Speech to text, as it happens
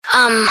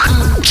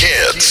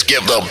Kids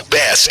give the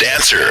best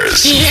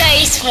answers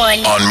Nice one.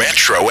 on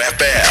Metro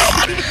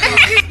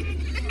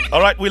FM.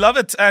 All right, we love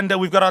it. And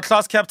we've got our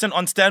class captain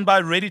on standby,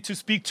 ready to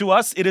speak to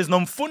us. It is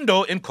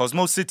Nomfundo in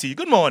Cosmo City.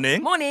 Good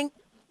morning. Morning.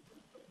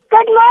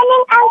 Good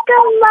morning,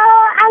 Uncle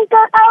Mo,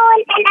 Uncle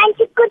Owen, and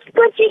Auntie Coot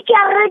with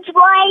your rich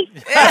boys.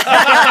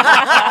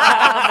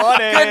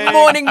 Good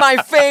morning, my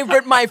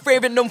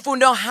favorite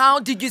Nomfundo. How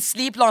did you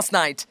sleep last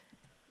night?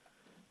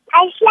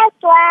 I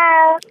slept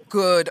well.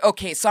 Good.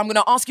 Okay, so I'm going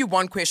to ask you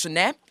one question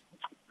there.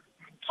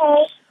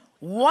 Okay.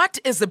 What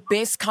is the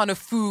best kind of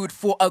food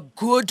for a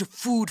good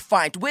food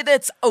fight? Whether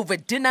it's over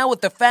dinner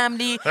with the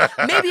family,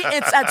 maybe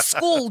it's at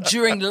school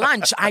during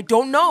lunch. I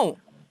don't know.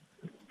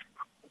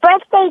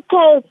 Birthday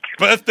cake.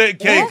 Birthday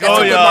cake. That's Oh,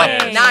 a good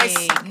yeah. one.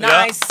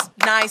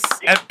 Nice.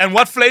 And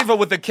what flavor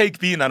would the cake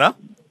be, Nana?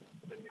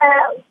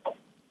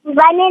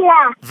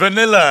 Vanilla.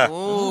 Vanilla.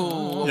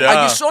 Ooh. Yeah.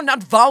 Are you sure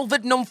not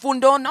velvet,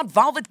 Nomfundo? Not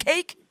velvet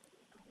cake?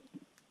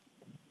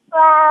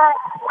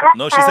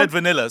 No, she said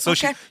vanilla. So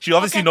Okay. she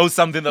obviously knows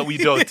something that we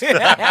don't.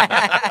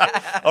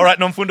 All right,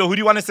 Nomfundo, who do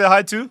you want to say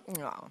hi to?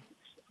 I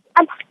want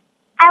to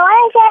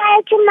say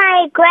hi to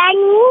my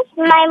granny,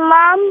 my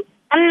mom,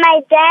 and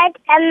my dad,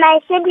 and my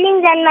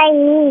siblings, and my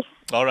niece.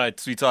 All right,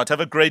 sweetheart. Have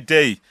a great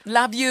day.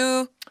 Love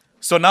you.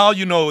 So now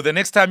you know, the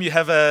next time you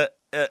have a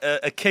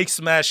cake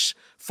smash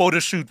photo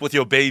shoot with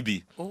your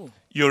baby,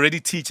 you're already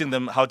teaching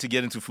them how to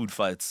get into food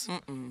fights.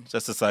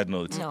 Just a side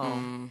note.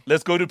 No.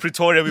 Let's go to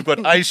Pretoria. We've got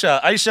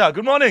Aisha. Aisha,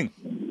 good morning.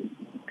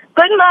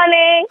 Good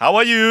morning. How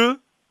are you?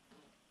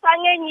 Fine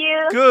and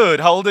you? Good.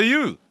 How old are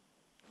you?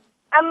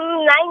 I'm 9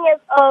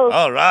 years old.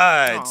 All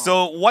right.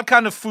 So what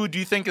kind of food do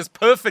you think is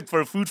perfect for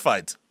a food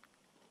fight?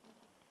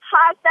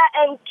 Pasta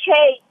and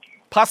cake.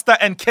 Pasta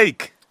and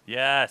cake.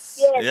 Yes.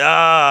 Yes.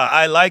 Yeah,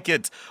 I like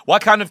it.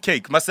 What kind of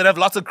cake? Must it have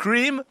lots of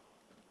cream?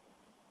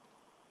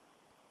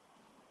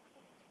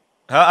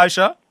 Huh,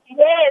 Aisha?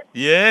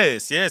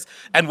 Yes. Yes.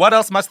 And what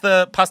else must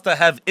the pasta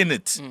have in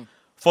it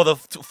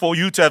for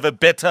you to have a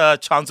better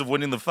chance of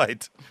winning the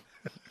fight?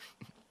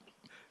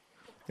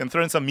 Can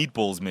throw in some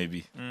meatballs,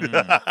 maybe.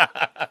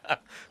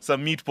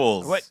 Some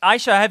meatballs. Wait,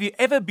 Aisha, have you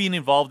ever been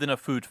involved in a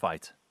food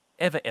fight?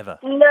 Ever?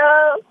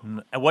 No.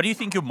 And what do you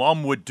think your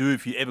mom would do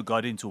if you ever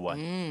got into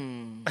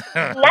one?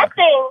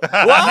 Nothing.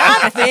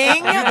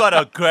 Nothing. You got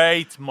a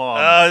great mom.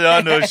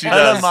 No, she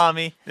Hello, does.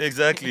 mommy.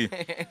 Exactly.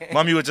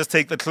 Mommy would just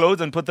take the clothes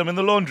and put them in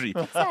the laundry.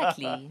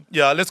 Exactly.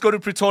 Yeah, let's go to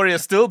Pretoria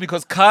still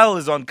because Kyle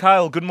is on.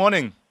 Kyle, good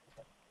morning.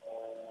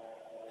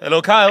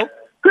 Hello, Kyle.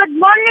 Good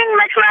morning,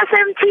 Metro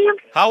FM team.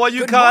 How are you,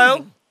 Good Kyle?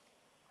 morning.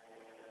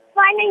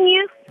 Fine and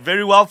you?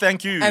 Very well,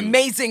 thank you.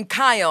 Amazing,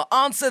 Kyle.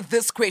 Answer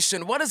this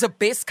question. What is the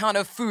best kind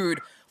of food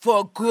for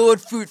a good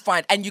food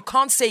fight? And you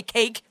can't say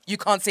cake, you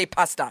can't say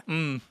pasta.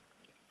 Either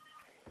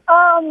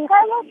a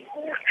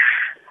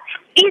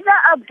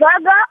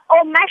burger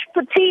or mashed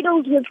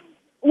potatoes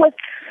with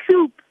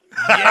soup.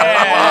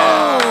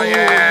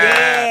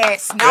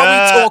 Yes, now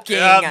we're talking.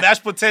 Yeah,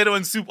 mashed potato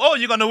and soup. Oh,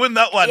 you're going to win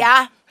that one.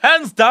 Yeah.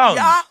 Hands down.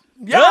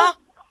 Yeah.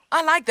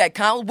 I like that,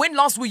 Kyle. When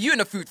last were you in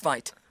a food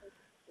fight?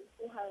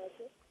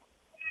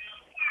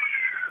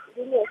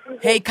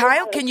 Hey,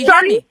 Kyle, can you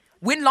hear me?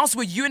 When last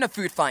were you in a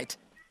food fight?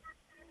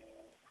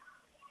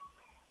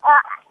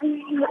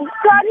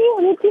 Sorry,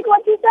 repeat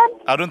what you said?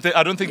 I don't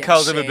think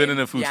Kyle's ever been in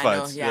a food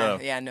fight. No,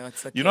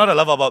 it's okay. You know what I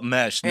love about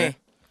mash, ne? Eh.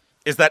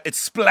 Is that it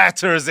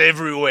splatters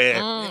everywhere.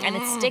 And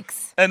it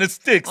sticks. And it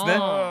sticks, ne?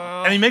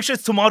 And you make sure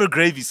it's tomato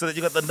gravy so that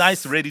you got the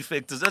nice ready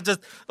factors.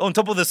 Just on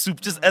top of the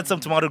soup, just add some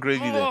tomato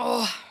gravy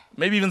there.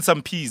 Maybe even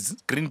some peas,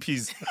 green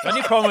peas. The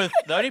only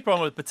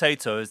problem with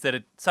potato is that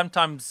it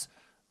sometimes,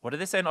 what do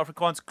they say in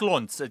Afrikaans?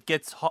 Klons. It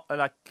gets hard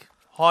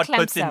Clamps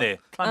bits in up. there.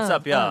 Clamps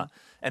up, yeah.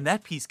 And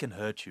that piece can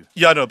hurt you.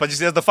 Yeah, no, but you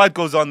see, as the fight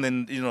goes on,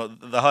 then,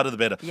 the harder the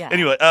better. Yeah.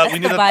 Anyway, we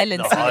need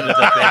Violence. The harder the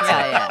better.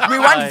 Yeah. We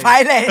want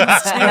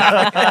violence.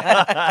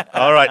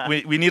 All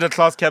right, we need a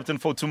class captain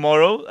for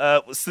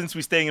tomorrow. Since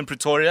we're staying in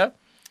Pretoria,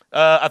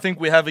 I think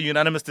we have a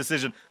unanimous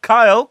decision.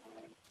 Kyle,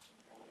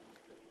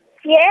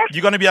 Yes?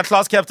 you're going to be our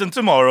class captain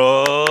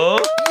tomorrow.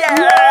 Yay!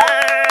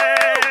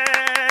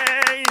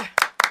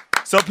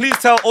 So please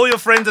tell all your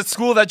friends at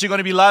school that you're going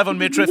to be live on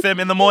Metro FM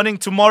in the morning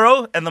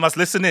tomorrow, and they must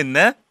listen in,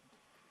 ne?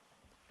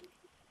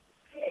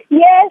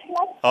 Yes.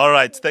 All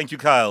right, thank you,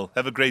 Kyle.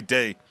 Have a great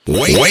day.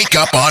 Wake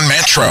up on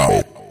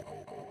Metro.